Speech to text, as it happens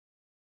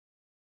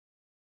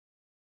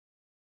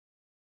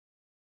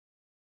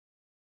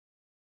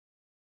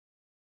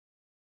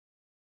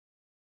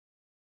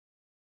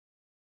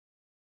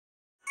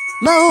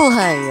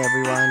Hi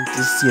everyone,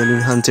 this is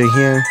Univ Hunter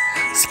here,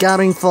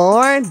 scouting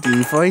for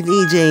D4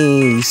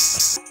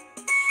 DJs.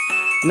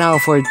 Now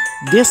for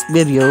this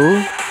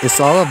video,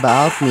 it's all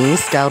about me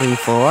scouting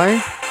for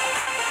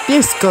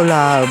this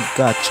collab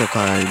gacha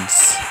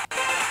cards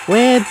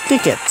with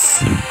tickets.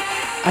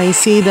 I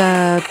see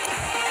that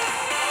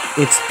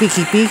it's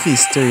Peaky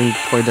PKey's turn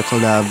for the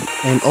collab,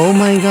 and oh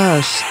my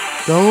gosh,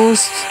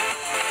 those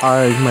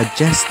are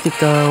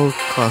majestical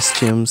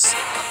costumes.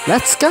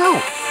 Let's go!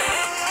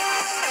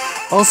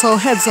 Also,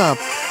 heads up,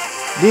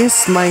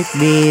 this might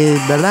be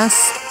the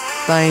last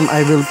time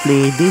I will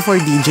play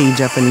D4DJ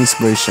Japanese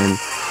version,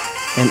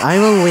 and I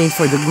will wait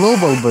for the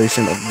global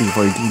version of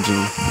D4DJ.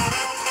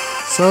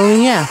 So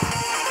yeah,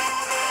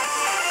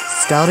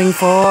 scouting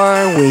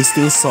for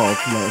wasting salt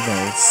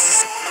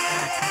levels.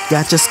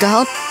 Gacha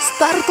Scout,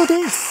 start to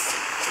this!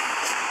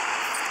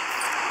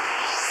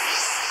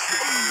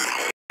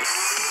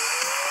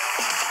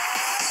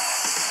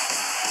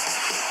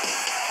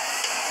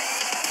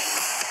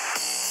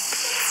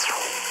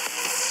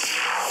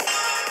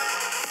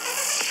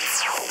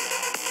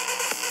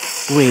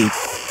 Wait,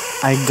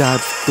 I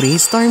got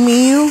 3-star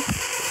meal?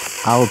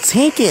 I'll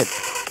take it!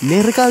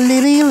 Lyrical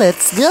Lily,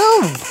 let's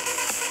go!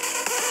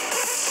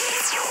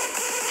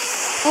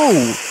 Oh,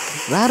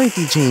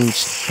 rarity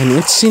change, and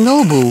it's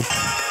Shinobu.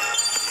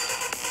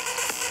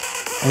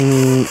 I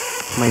mean,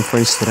 my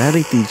first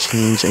rarity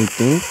change, I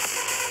think.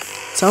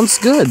 Sounds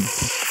good.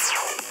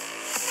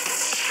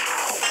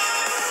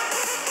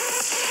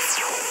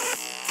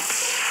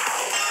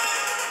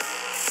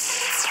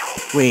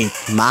 Wait,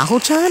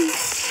 Maho-chan?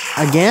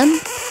 Again?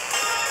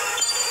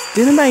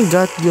 Didn't I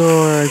got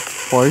your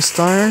 4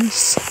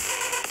 stars?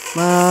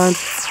 But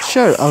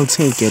sure, I'll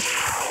take it.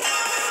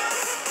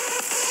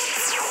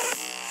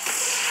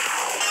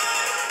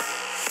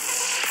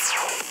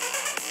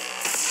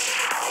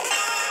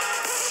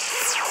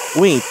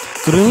 Wait,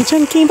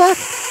 Kurumi-chan came back?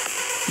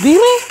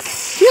 Really?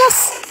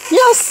 Yes!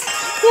 Yes!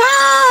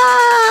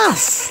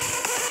 Yes!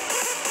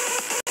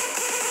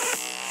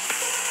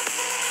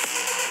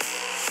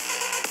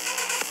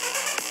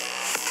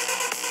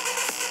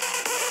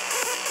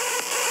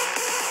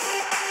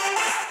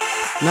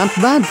 Not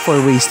bad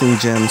for wasting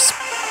gems,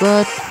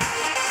 but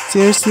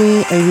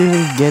seriously, I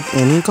didn't get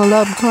any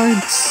collab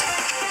cards.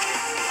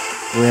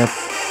 Rip.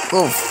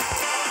 Oof.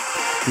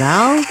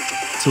 Now,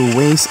 to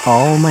waste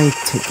all my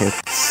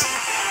tickets.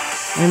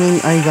 I mean,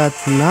 I got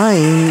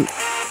 9.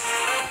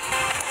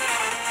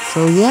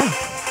 So yeah,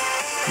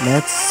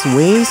 let's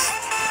waste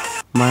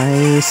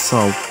my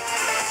salt.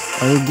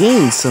 Or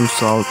gain some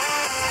salt.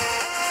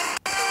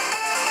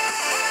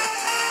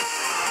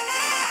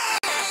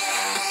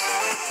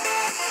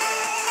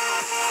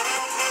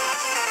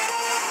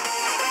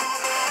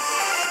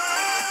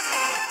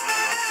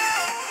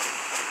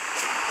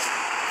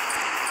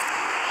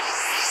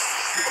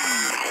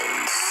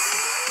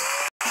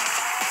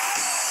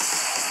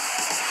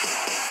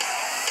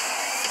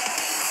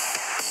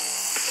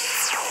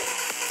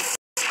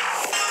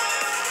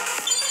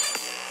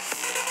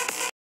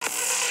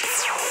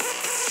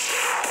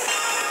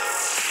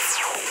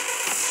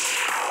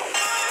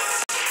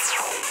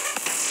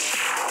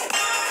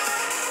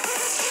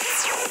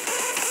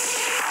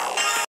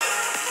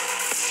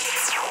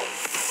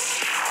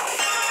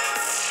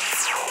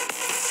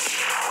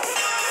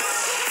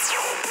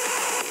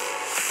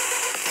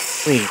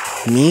 Wait,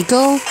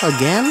 Miko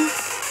again?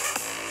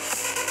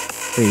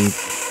 Wait,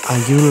 are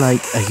you like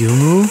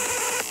Ayumu?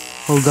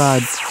 Oh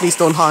god, please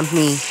don't haunt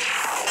me.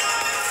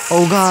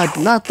 Oh god,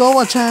 not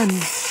Towa-chan.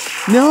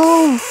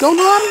 No, don't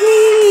haunt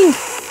me!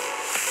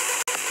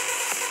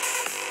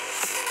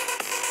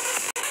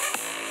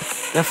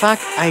 The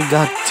fact I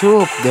got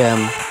 2 of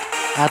them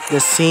at the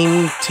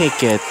same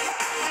ticket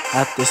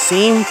at the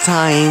same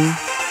time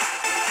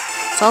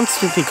sounds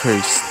pretty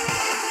cursed.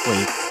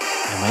 Wait,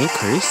 am I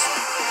cursed?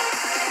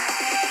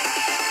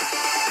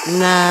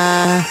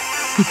 Nah.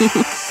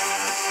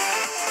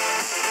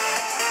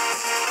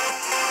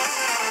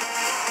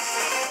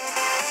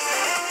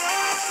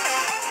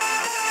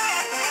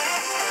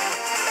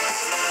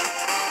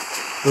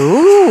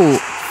 Ooh,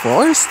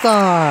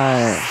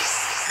 4-star.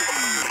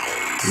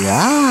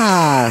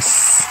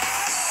 Yes.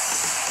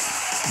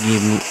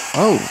 Give me,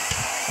 oh,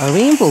 a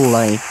rainbow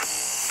light.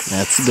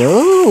 Let's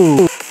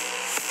go.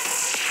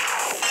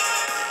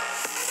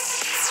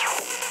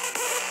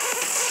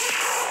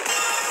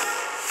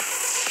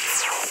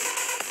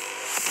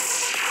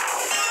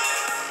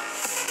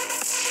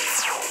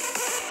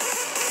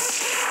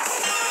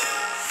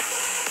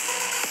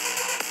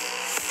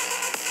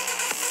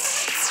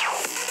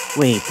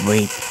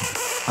 Wait,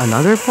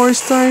 another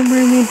 4-star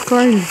mermaid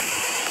card?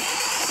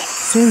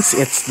 Since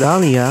it's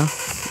Dahlia,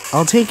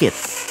 I'll take it.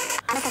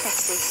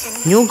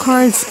 New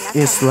cards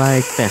is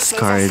like best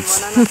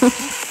cards.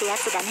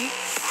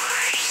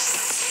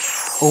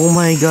 Oh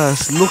my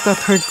gosh, look at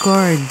her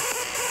card.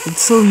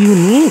 It's so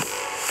unique.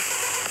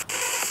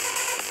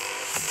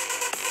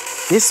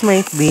 This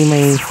might be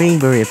my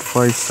favorite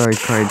 4-star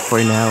card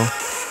for now.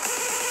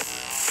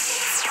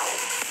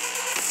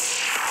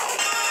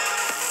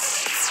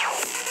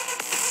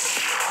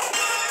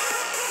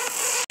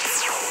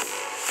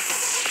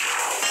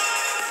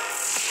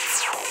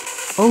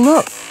 Oh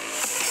look,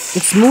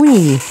 it's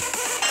Mooney.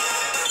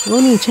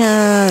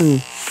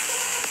 Mooney-chan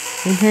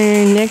in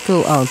her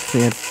Neko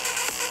outfit.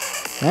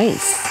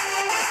 Nice.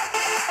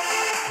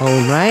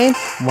 Alright,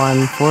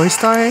 1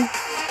 4-star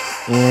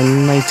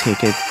and my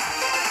ticket.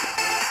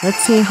 Let's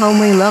see how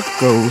my luck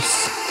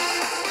goes.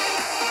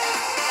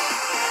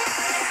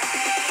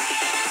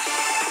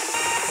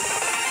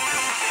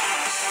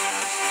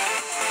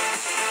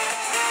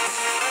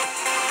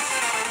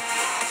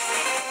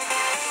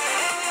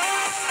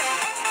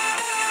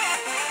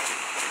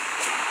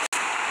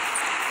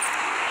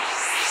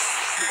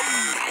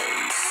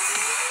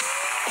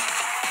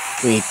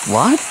 Wait,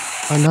 what?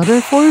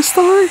 Another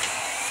 4-star?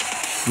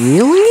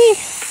 Really?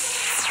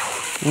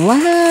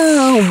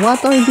 Wow,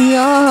 what are the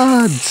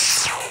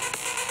odds?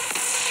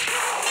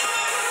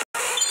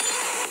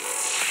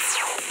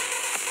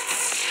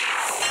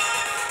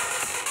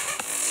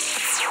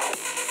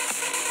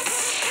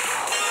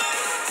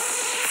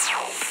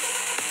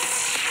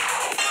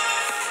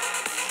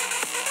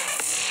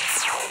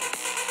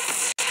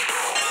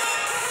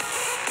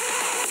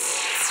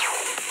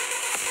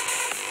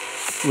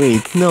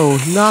 Wait, no,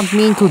 not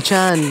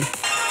Miko-chan.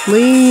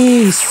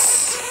 Please.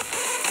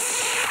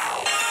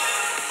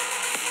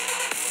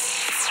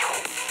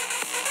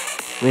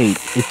 Wait,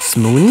 it's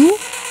Mooney?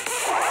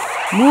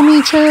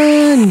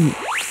 Mooney-chan!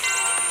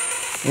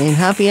 And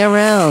happy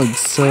around.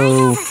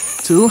 So,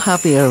 2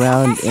 happy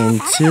around and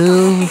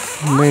 2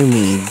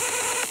 mermaid.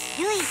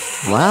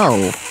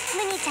 Wow.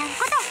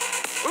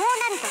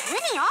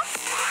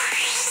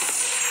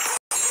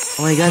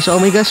 Oh my gosh, oh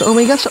my gosh, oh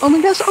my gosh, oh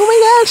my gosh, oh my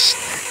gosh!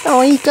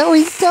 Kawaii,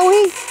 kawaii,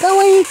 kawaii,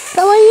 kawaii,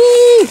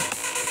 kawaii!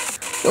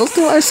 Those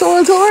 2 are so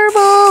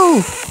adorable!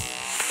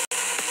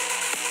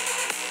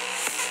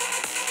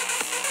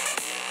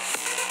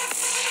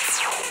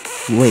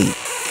 Wait,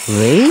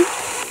 Ray?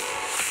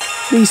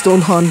 Please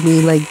don't haunt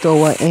me like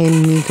Towa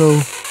and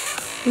Miko.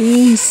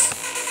 Please.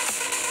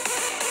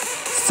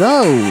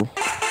 So,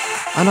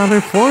 another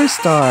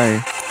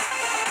 4-star.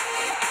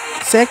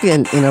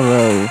 Second in a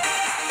row.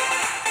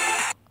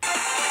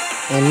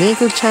 And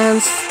Miko-chan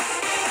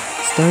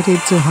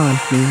started to haunt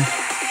me.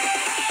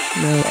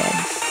 No.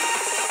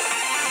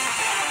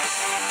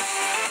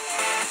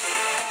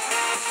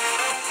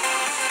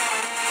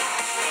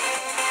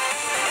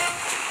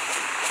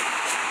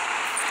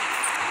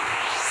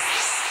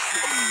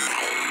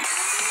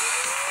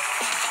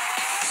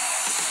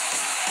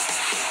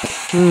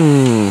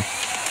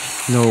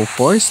 No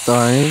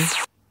 4-star.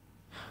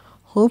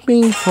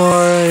 Hoping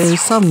for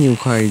some new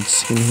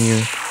cards in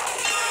here.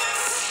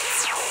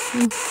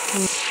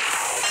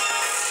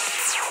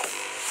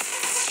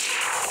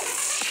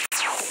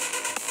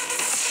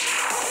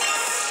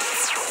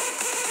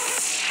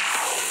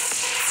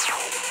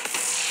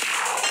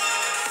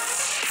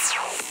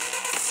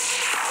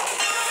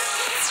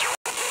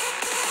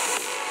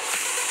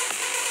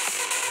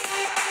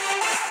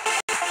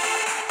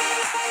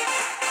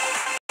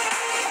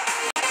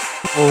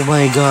 Oh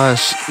my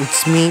gosh,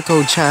 it's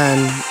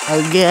Miko-chan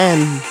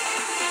again.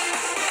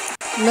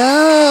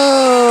 No!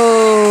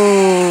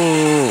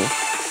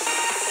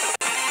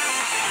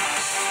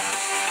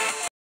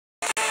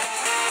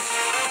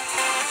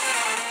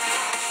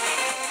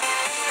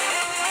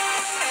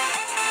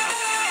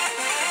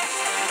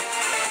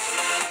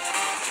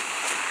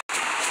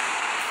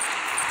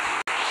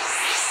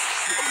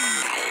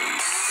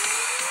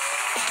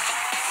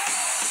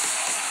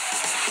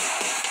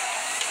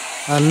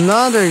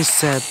 Another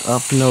set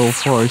of no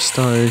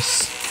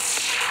 4-stars.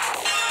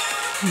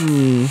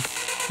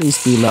 Please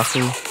be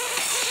lucky.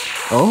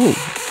 Oh,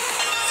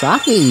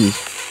 Saki.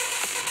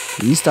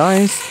 3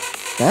 stars.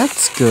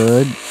 That's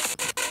good,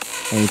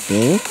 I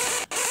think.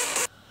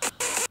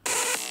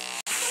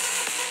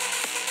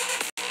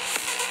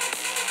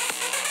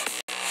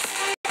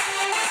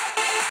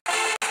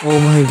 Oh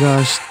my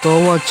gosh,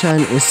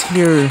 Towa-chan is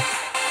here.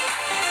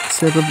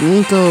 Instead of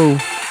Miko.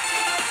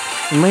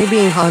 Am I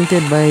being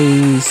haunted by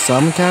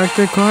some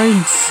character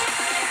cards?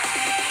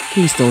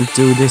 Please don't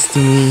do this to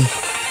me.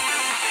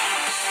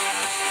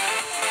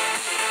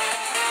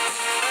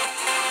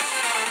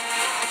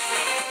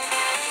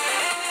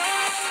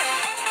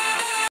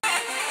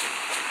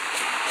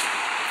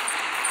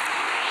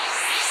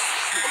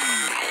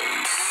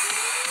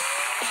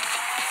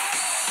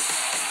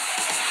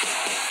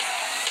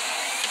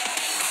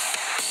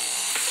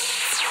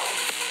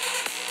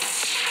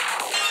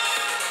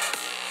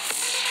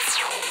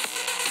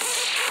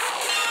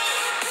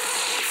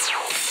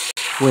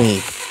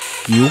 Wait,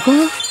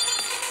 Yuga?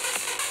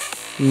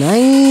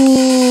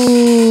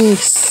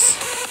 Nice!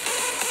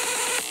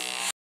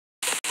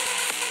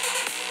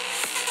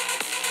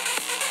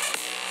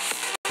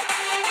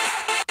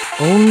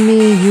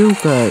 Only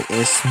Yuga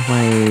is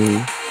my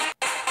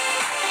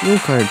new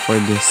card for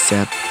this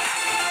set.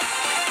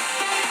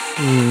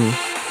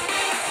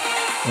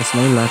 Is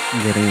my luck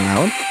getting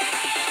out?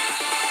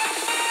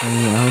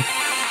 Getting out?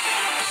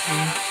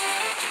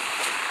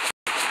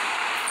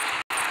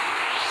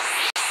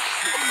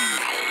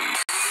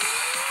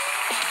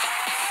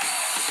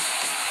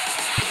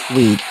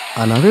 Wait,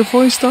 another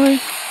 4-star?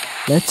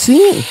 Let's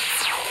see.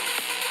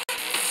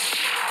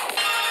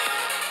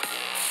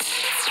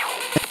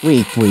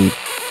 Wait.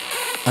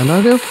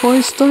 Another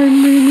 4-star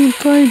mermaid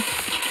card?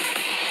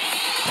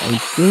 I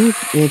think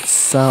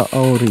it's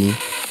Saori.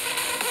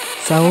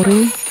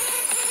 Saori?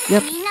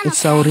 Yep,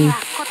 it's Saori.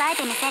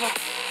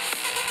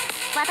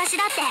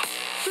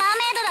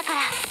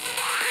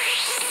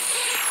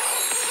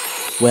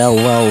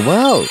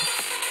 Well.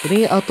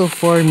 3 out of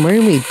 4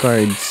 mermaid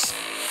cards.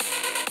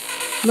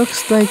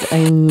 Looks like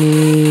I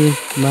need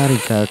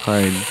Marika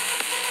card.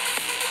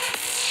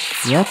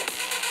 Yep,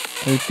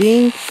 I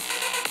think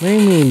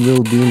mermaid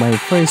will be my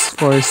first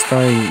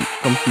 4-star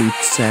complete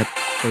set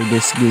for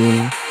this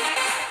game.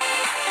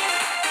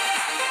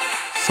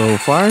 So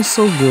far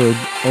so good,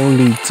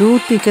 only 2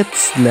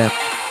 tickets left.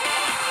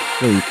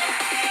 Wait,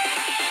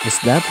 is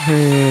that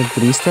her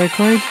 3-star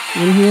card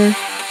in here?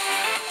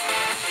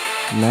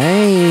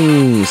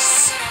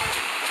 Nice!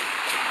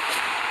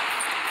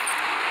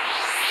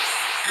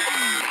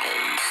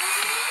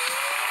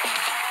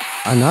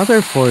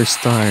 Another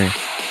 4-star.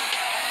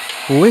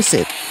 Who is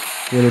it?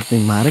 Will it be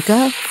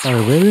Marika or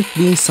will it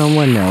be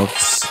someone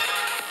else?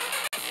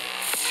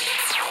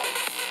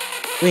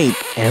 Wait,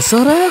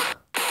 Ezora?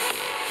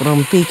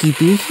 From Peaky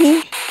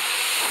PKey?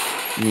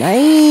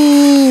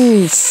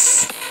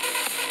 Nice!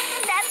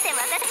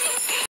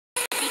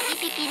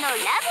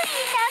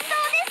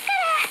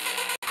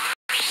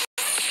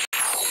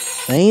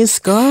 Nice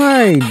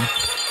card!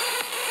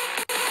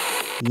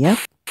 Yep,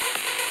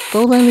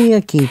 totally a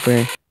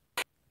keeper.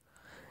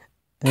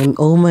 And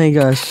oh my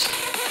gosh,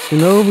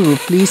 Shinobu,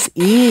 please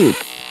eat!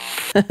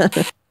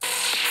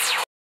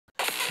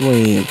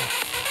 Wait,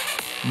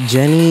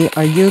 Jenny,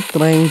 are you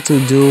trying to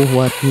do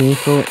what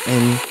Miko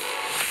and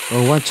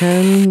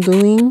Owachan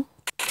doing?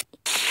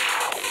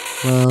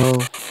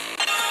 Well,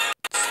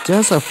 it's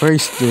just a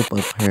first dupe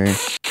of her.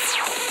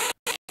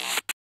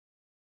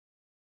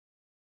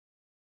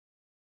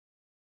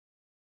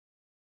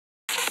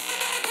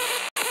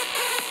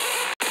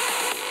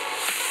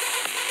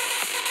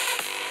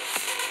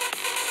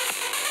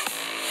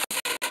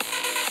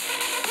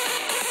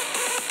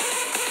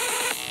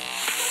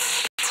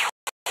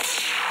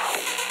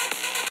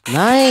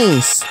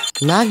 Nice!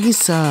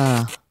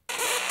 Nagisa!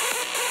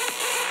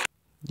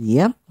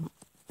 Yep,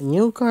 a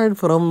new card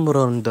from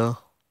Rondo.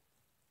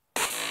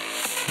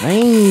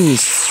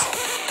 Nice!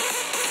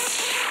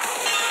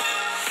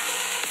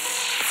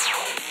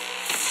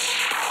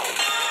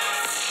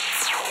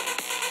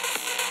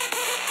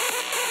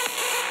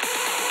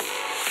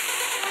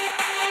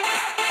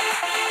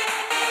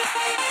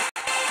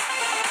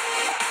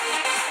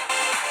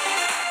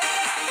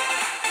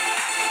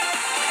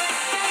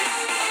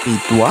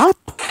 Wait, what?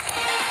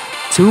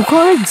 2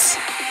 cards?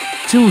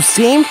 2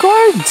 same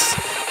cards?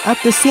 At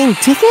the same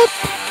ticket?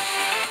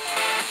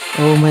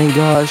 Oh my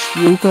gosh,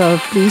 Yuka,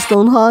 please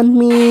don't haunt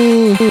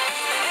me!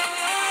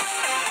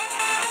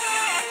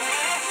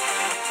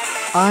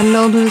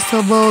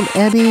 Unnoticeable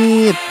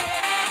edit!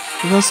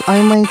 Because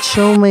I might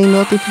show my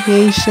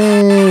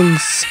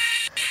notifications!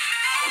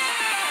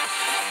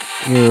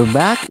 You're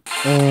back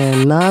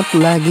and not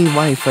laggy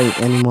Wi-Fi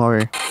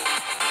anymore.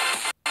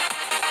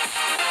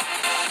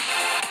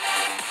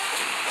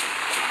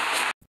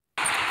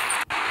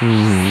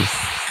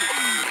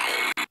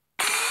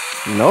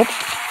 Nope.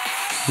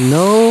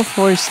 No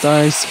 4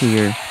 stars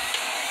here.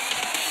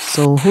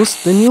 So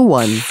who's the new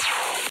one?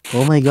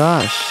 Oh my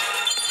gosh.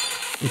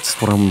 It's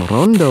from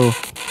Rondo.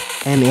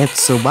 And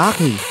it's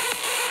Tsubaki.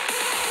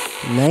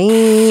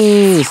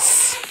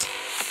 Nice.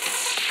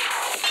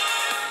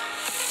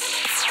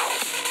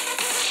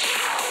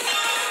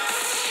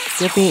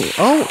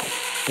 Oh,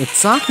 it's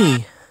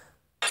Saki.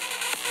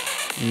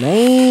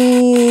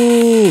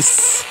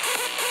 Nice.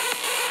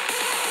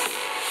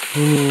 I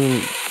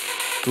mean,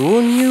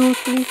 2 new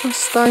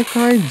 3-star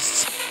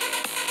cards.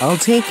 I'll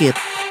take it.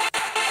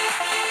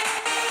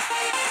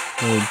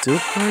 Oh, 2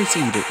 cards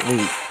either.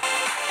 Wait.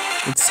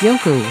 It's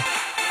Yoko.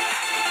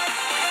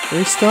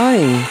 First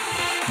time.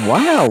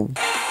 Wow.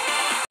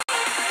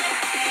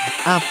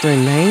 After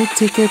 9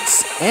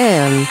 tickets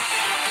and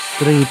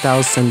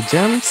 3,000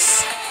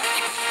 gems,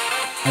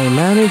 I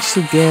managed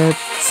to get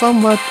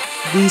somewhat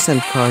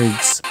decent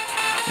cards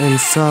and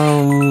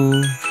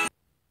some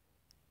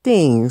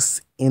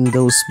things in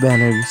those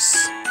banners.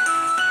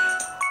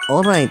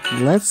 Alright,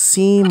 let's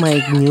see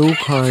my new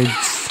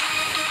cards.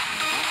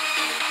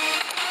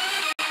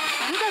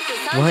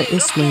 Why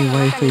is my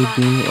Wi-Fi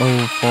being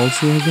all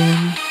faulty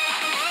again?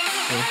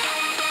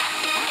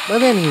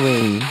 But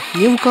anyway,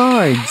 new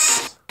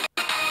cards!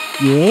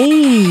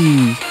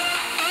 Yay!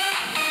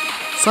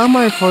 Some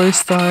are 4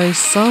 stars,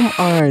 some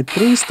are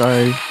 3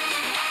 stars,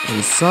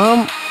 and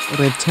some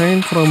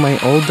returned from my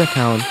old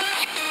account.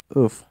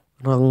 Oof,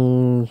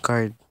 wrong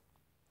card.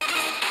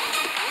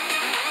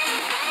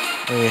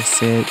 Where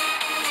is it?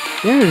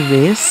 There it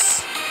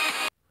is.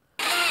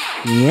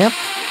 Yep,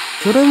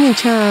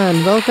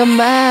 Kurumi-chan, welcome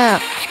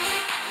back!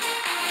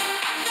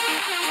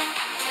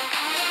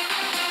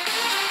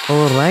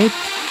 Alright,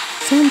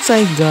 since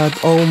I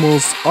got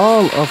almost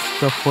all of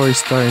the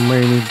 4-star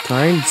mermaid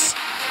cards,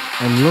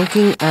 I'm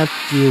looking at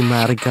you,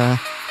 Marika.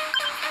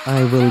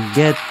 I will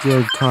get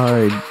your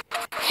card.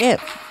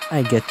 If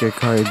I get your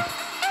card.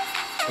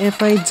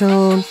 If I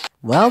don't,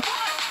 well,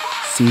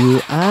 see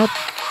you at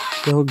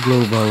Go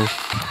Global.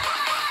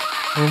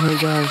 Oh my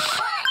gosh.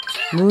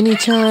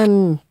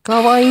 Nuni-chan!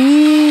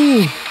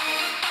 Kawaii!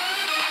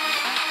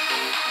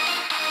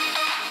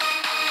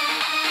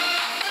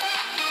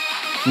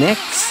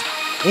 Next,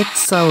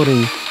 it's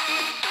Saori.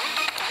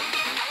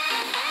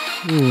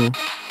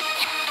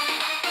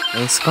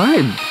 Nice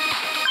card.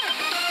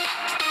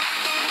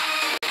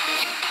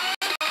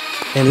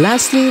 And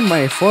lastly,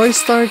 my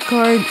 4-star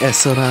card,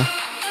 Esora.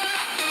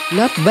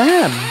 Not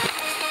bad.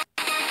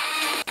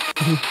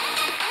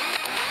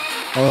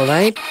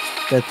 Alright,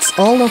 that's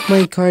all of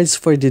my cards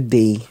for the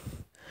day.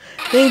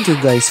 Thank you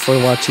guys for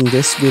watching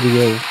this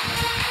video.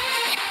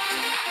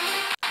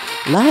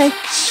 Like,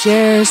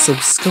 share,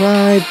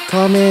 subscribe,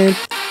 comment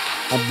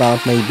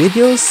about my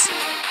videos,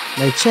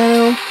 my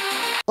channel,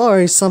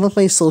 or some of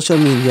my social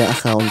media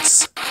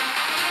accounts.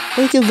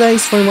 Thank you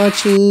guys for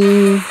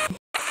watching.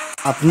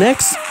 Up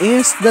next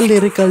is the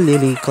Lyrical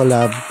Lily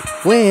collab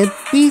with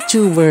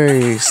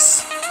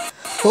VTubers.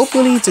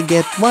 Hopefully to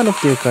get one of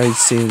their cards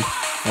soon.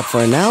 But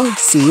for now,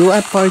 see you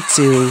at part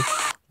 2.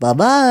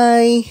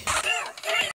 Bye-bye!